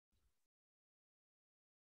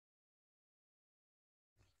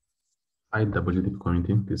Hi, WDP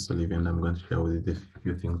community. This is Olivier, and I'm going to share with you a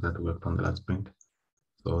few things that worked on the last sprint.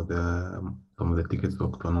 So some of the tickets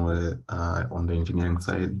worked on were on the engineering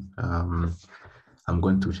side. I'm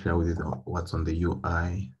going to share with you what's on the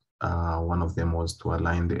UI. One of them was to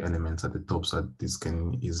align the elements at the top so that this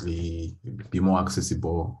can easily be more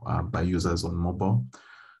accessible by users on mobile.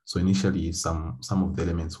 So initially, some of the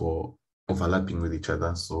elements were overlapping with each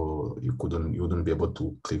other, so you wouldn't be able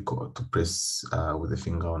to click or to press with a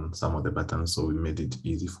finger on some of the buttons. So we made it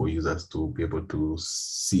easy for users to be able to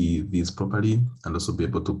see these properly and also be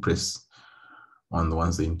able to press on the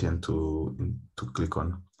ones they intend to click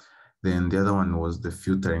on. Then the other one was the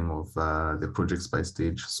filtering of the projects by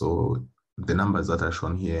stage. So the numbers that are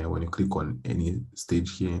shown here, when you click on any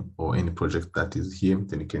stage here or any project that is here,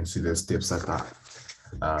 then you can see the steps that are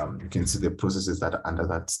you can see the processes that are under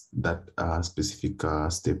that specific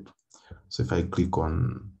step. So if I click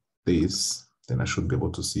on this, then I should be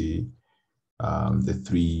able to see the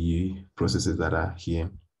 3 processes that are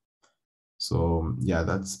here. So yeah,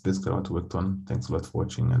 that's basically what we worked on. Thanks a lot for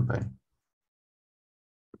watching, and bye.